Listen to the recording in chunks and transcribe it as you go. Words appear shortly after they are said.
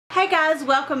Hey guys,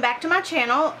 welcome back to my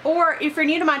channel, or if you're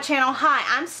new to my channel, hi,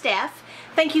 I'm Steph.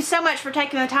 Thank you so much for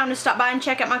taking the time to stop by and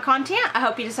check out my content. I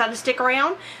hope you decide to stick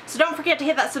around. So don't forget to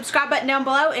hit that subscribe button down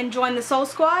below and join the Soul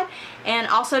Squad. And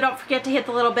also don't forget to hit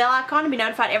the little bell icon to be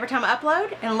notified every time I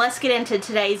upload. And let's get into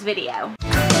today's video.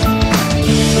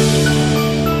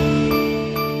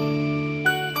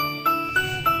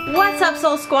 What's up,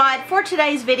 Soul Squad? For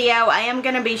today's video, I am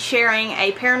going to be sharing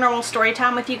a paranormal story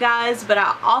time with you guys, but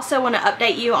I also want to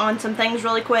update you on some things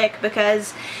really quick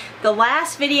because the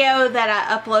last video that I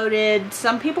uploaded,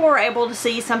 some people were able to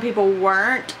see, some people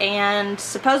weren't, and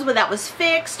supposedly that was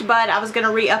fixed, but I was going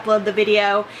to re-upload the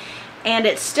video and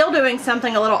it's still doing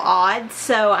something a little odd,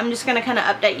 so I'm just going to kind of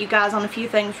update you guys on a few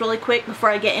things really quick before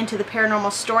I get into the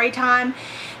paranormal story time.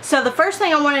 So the first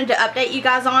thing I wanted to update you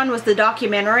guys on was the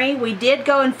documentary. We did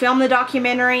go and film the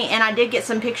documentary, and I did get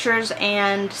some pictures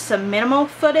and some minimal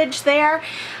footage there.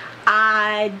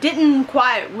 I didn't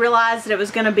quite realize that it was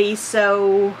going to be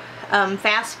so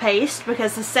fast-paced,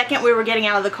 because the second we were getting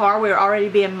out of the car we were already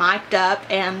being mic'd up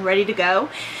and ready to go.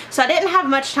 So I didn't have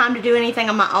much time to do anything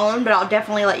on my own, but I'll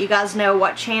definitely let you guys know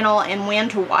what channel and when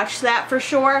to watch that for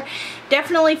sure.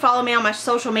 Definitely follow me on my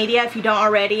social media if you don't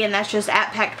already, and that's just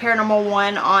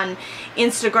 @PackedParanormal1 on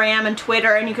Instagram and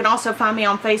Twitter, and you can also find me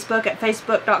on Facebook at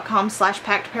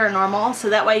facebook.com/PackedParanormal, so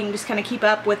that way you can just kind of keep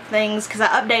up with things, because I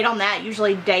update on that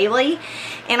usually daily,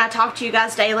 and I talk to you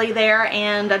guys daily there,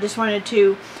 and I just wanted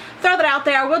to throw that out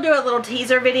there. I will do a little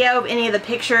teaser video of any of the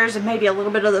pictures and maybe a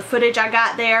little bit of the footage I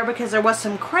got there, because there was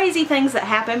some crazy things that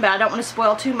happened, but I don't want to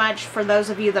spoil too much for those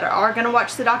of you that are going to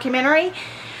watch the documentary.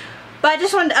 But I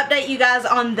just wanted to update you guys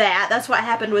on that. That's what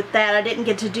happened with that. I didn't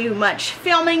get to do much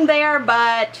filming there,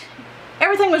 but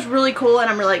everything was really cool, and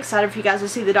I'm really excited for you guys to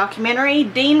see the documentary.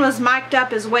 Dean was mic'd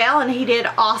up as well, and he did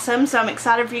awesome, so I'm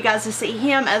excited for you guys to see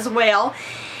him as well.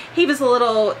 He was a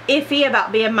little iffy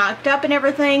about being mic'd up and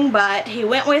everything, but he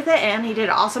went with it and he did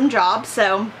an awesome job.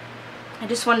 So I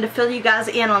just wanted to fill you guys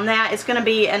in on that. It's going to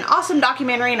be an awesome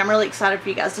documentary, and I'm really excited for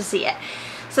you guys to see it.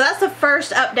 So that's the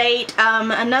first update.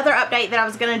 Another update that I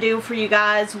was going to do for you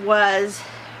guys was,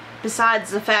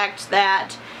 besides the fact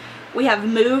that we have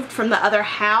moved from the other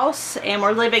house and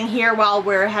we're living here while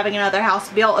we're having another house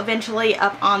built eventually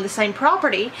up on the same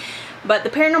property, but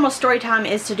the paranormal story time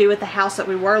is to do with the house that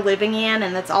we were living in,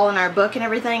 and that's all in our book and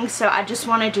everything. So I just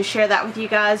wanted to share that with you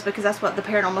guys because that's what the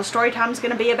paranormal story time is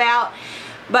going to be about.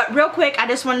 But real quick, I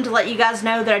just wanted to let you guys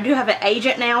know that I do have an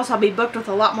agent now, so I'll be booked with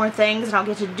a lot more things, and I'll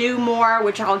get to do more,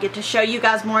 which I'll get to show you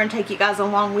guys more and take you guys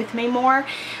along with me more.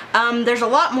 There's a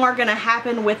lot more going to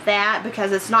happen with that,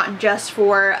 because it's not just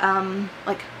for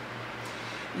like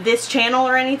this channel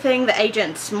or anything. The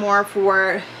agent's more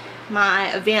for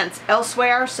my events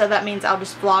elsewhere, so that means I'll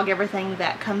just vlog everything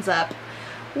that comes up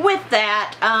with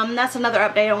that. That's another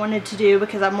update I wanted to do,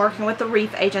 because I'm working with the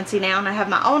Reef Agency now, and I have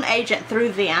my own agent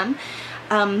through them.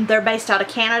 They're based out of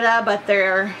Canada, but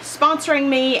they're sponsoring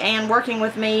me and working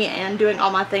with me and doing all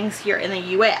my things here in the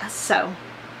US. So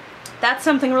that's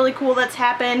something really cool that's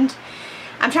happened.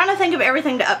 I'm trying to think of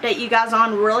everything to update you guys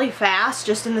on really fast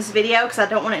just in this video, because I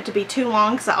don't want it to be too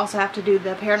long, because I also have to do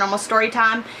the paranormal story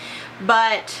time.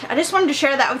 But I just wanted to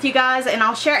share that with you guys, and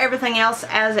I'll share everything else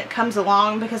as it comes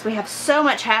along, because we have so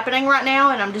much happening right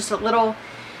now, and I'm just a little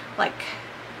like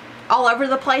all over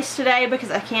the place today,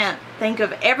 because I can't think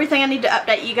of everything I need to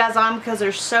update you guys on, because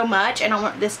there's so much, and I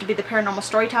want this to be the paranormal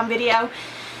story time video.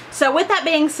 So with that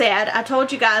being said, I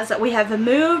told you guys that we have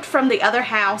moved from the other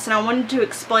house, and I wanted to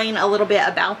explain a little bit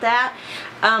about that.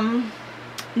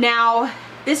 Now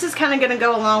this is kind of going to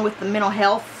go along with the mental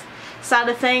health side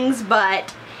of things,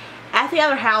 but at the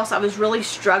other house I was really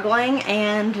struggling,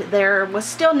 and there was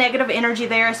still negative energy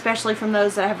there, especially from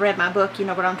those that have read my book. You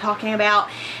know what I'm talking about.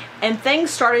 And things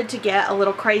started to get a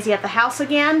little crazy at the house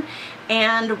again,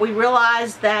 and we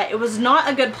realized that it was not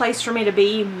a good place for me to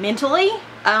be mentally,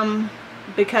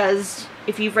 because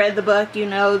if you've read the book, you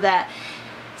know that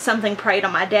something preyed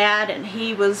on my dad, and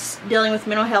he was dealing with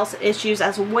mental health issues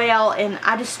as well, and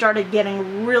I just started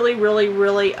getting really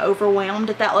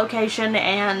overwhelmed at that location,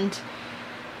 and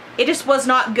it just was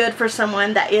not good for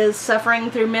someone that is suffering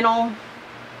through mental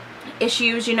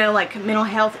issues, you know, like mental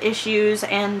health issues,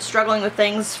 and struggling with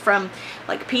things from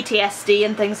like PTSD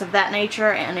and things of that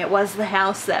nature. And it was the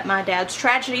house that my dad's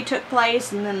tragedy took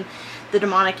place, and then the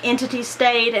demonic entity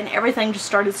stayed, and everything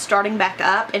just starting back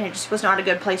up, and it just was not a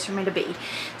good place for me to be.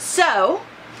 So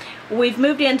we've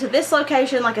moved into this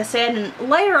location, like I said, and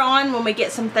later on when we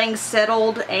get some things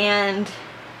settled and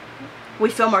we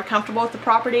feel more comfortable with the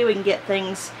property, we can get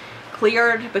things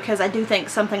cleared, because I do think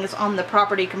something is on the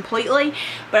property completely.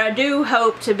 But I do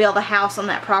hope to build a house on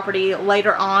that property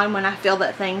later on when I feel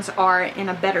that things are in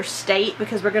a better state,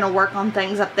 because we're going to work on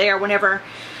things up there whenever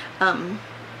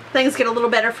things get a little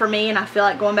better for me and I feel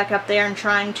like going back up there and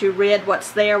trying to rid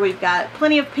what's there. We've got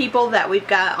plenty of people that we've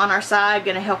got on our side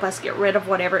going to help us get rid of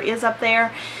whatever is up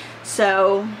there.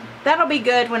 So that'll be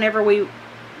good whenever we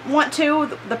want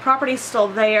to. The property's still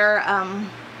there,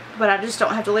 but I just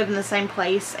don't have to live in the same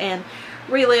place and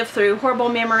relive through horrible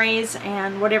memories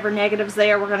and whatever negatives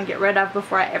there we're going to get rid of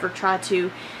before I ever try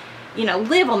to, you know,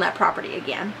 live on that property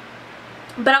again.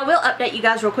 But I will update you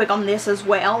guys real quick on this as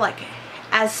well. Like,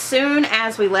 as soon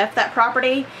as we left that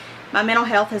property, my mental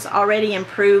health has already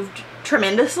improved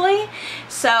tremendously.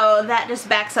 So that just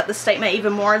backs up the statement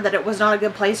even more that it was not a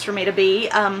good place for me to be.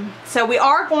 So we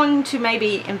are going to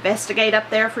maybe investigate up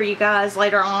there for you guys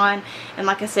later on. And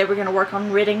like I said, we're going to work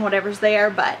on ridding whatever's there.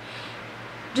 But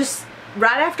just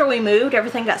right after we moved,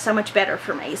 everything got so much better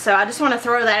for me. So I just want to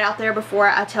throw that out there before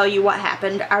I tell you what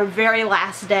happened our very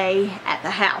last day at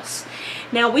the house.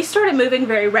 Now, we started moving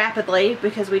very rapidly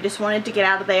because we just wanted to get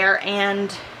out of there,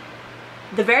 and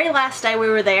the very last day we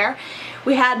were there,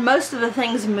 we had most of the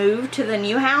things moved to the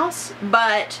new house,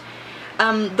 but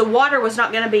the water was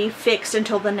not going to be fixed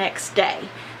until the next day.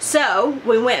 So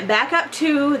we went back up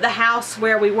to the house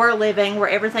where we were living, where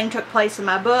everything took place in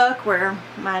my book, where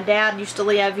my dad used to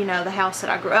live, you know, the house that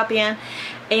I grew up in.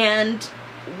 And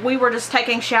we were just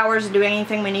taking showers and doing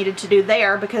anything we needed to do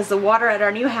there because the water at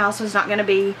our new house was not going to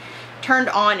be turned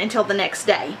on until the next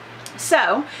day.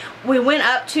 So we went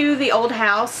up to the old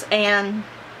house and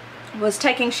was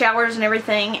taking showers and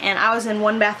everything, and I was in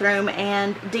one bathroom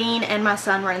and Dean and my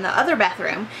son were in the other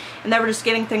bathroom, and they were just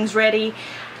getting things ready.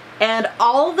 And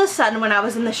all of a sudden, when I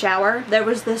was in the shower, there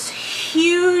was this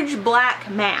huge black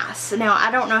mass. Now,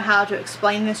 I don't know how to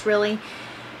explain this really.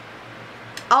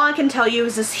 All I can tell you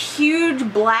is this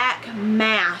huge black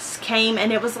mass came,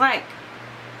 and it was like,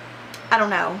 I don't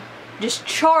know, just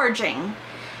charging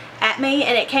at me,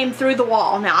 and it came through the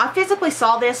wall. Now, I physically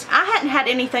saw this. I hadn't had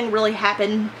anything really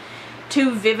happen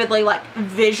too vividly, like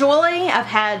visually. I've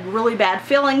had really bad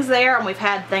feelings there, and we've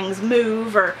had things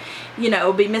move or, you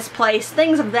know, be misplaced,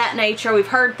 things of that nature. We've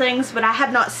heard things, but I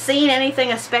have not seen anything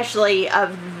especially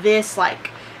of this like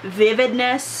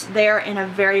vividness there in a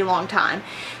very long time.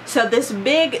 So this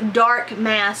big dark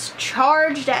mass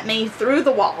charged at me through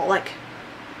the wall. Like,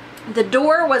 the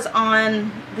door was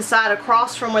on the side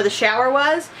across from where the shower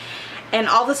was, and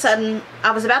all of a sudden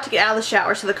I was about to get out of the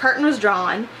shower, so the curtain was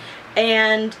drawn,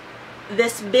 and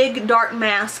this big dark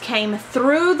mass came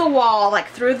through the wall, like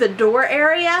through the door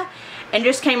area, and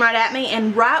just came right at me.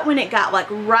 And right when it got like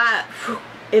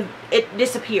it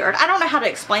disappeared. I don't know how to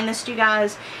explain this to you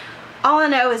guys. All I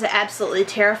know is it absolutely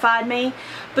terrified me.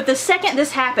 But the second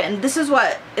this happened, this is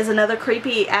what is another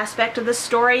creepy aspect of this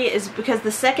story, is because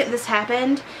the second this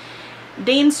happened,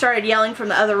 Dean started yelling from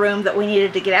the other room that we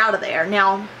needed to get out of there.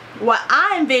 Now, what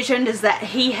I envisioned is that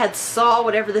he had saw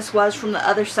whatever this was from the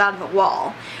other side of the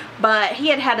wall. But he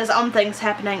had had his own things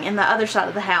happening in the other side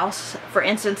of the house. For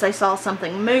instance, they saw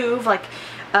something move, like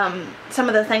some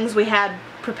of the things we had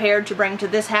prepared to bring to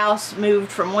this house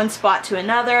moved from one spot to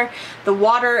another. The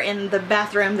water in the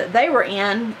bathroom that they were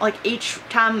in, like each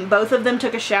time both of them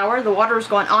took a shower, the water was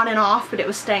going on and off, but it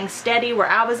was staying steady where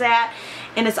I was at,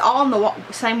 and it's all in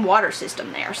the same water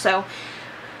system there. So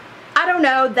I don't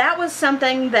know, that was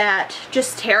something that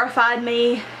just terrified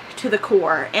me to the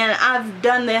core. And I've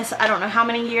done this, I don't know how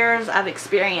many years. I've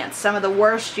experienced some of the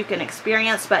worst you can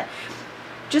experience, but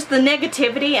just the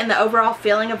negativity and the overall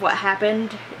feeling of what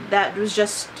happened, that was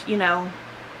just, you know,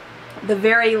 the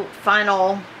very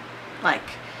final like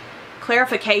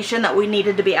clarification that we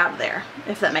needed to be out of there,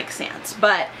 if that makes sense.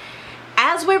 But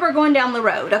as we were going down the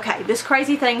road, okay, this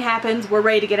crazy thing happens, we're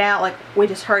ready to get out. Like, we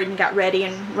just hurried and got ready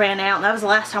and ran out, and that was the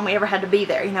last time we ever had to be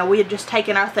there. You know, we had just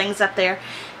taken our things up there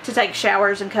to take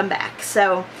showers and come back.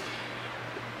 So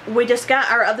we just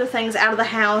got our other things out of the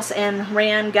house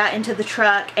and got into the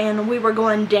truck, and we were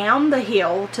going down the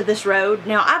hill to this road.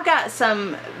 Now, I've got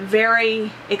some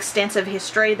very extensive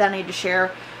history that I need to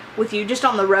share with you just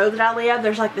on the road that I live.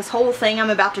 There's like this whole thing I'm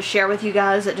about to share with you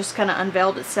guys that just kind of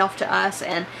unveiled itself to us,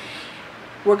 and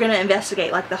we're going to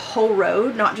investigate like the whole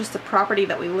road, not just the property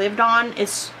that we lived on.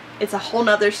 It's a whole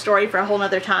nother story for a whole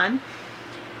nother time.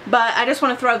 But I just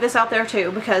want to throw this out there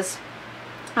too, because,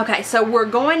 okay, so we're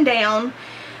going down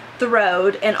the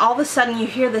road, and all of a sudden you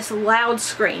hear this loud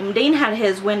scream. Dean had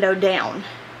his window down,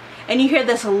 and you hear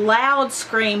this loud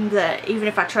scream that even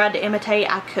if I tried to imitate,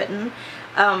 I couldn't.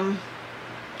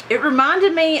 It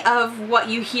reminded me of what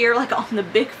you hear like on the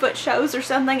Bigfoot shows or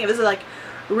something. It was like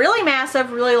really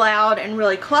massive, really loud, and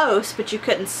really close, but you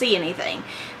couldn't see anything.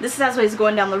 This is as we was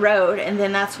going down the road, and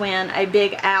then that's when a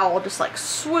big owl just like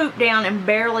swooped down and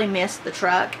barely missed the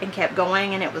truck and kept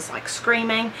going, and it was like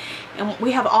screaming. And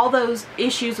we have all those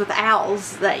issues with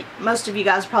owls that most of you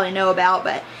guys probably know about,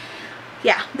 but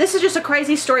yeah, this is just a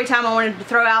crazy story time I wanted to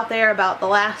throw out there about the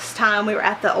last time we were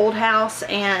at the old house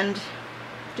and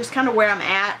just kind of where I'm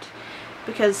at,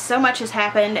 because so much has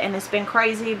happened and it's been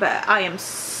crazy, but I am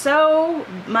so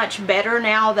much better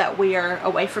now that we are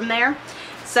away from there.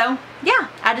 So yeah,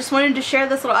 I just wanted to share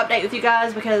this little update with you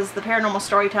guys because the Paranormal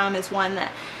Story Time is one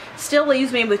that still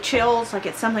leaves me with chills. Like,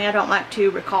 it's something I don't like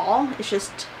to recall. It's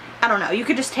just, I don't know, you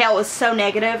could just tell it was so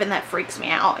negative, and that freaks me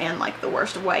out in like the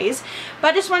worst of ways.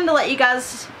 But I just wanted to let you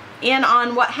guys in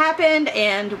on what happened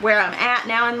and where I'm at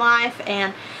now in life,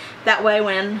 and that way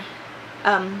when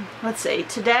let's see,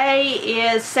 today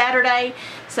is Saturday,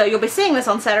 so you'll be seeing this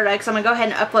on Saturday because I'm going to go ahead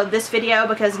and upload this video,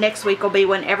 because next week will be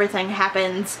when everything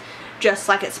happens just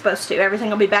like it's supposed to. Everything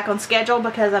will be back on schedule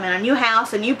because I'm in a new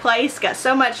house, a new place, got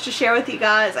so much to share with you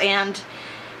guys, and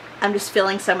I'm just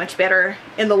feeling so much better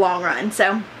in the long run.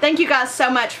 So thank you guys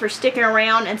so much for sticking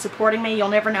around and supporting me. You'll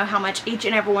never know how much each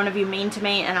and every one of you mean to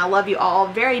me, and I love you all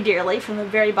very dearly from the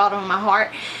very bottom of my heart.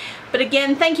 But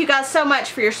again, thank you guys so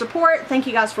much for your support. Thank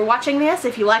you guys for watching this.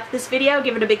 If you liked this video,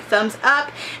 give it a big thumbs up.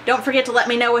 Don't forget to let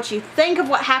me know what you think of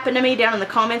what happened to me down in the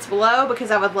comments below,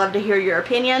 because I would love to hear your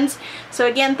opinions. So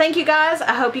again, thank you guys.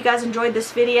 I hope you guys enjoyed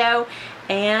this video,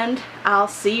 and I'll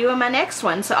see you in my next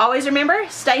one. So always remember,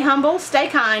 stay humble, stay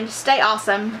kind, stay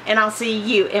awesome, and I'll see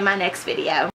you in my next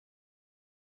video.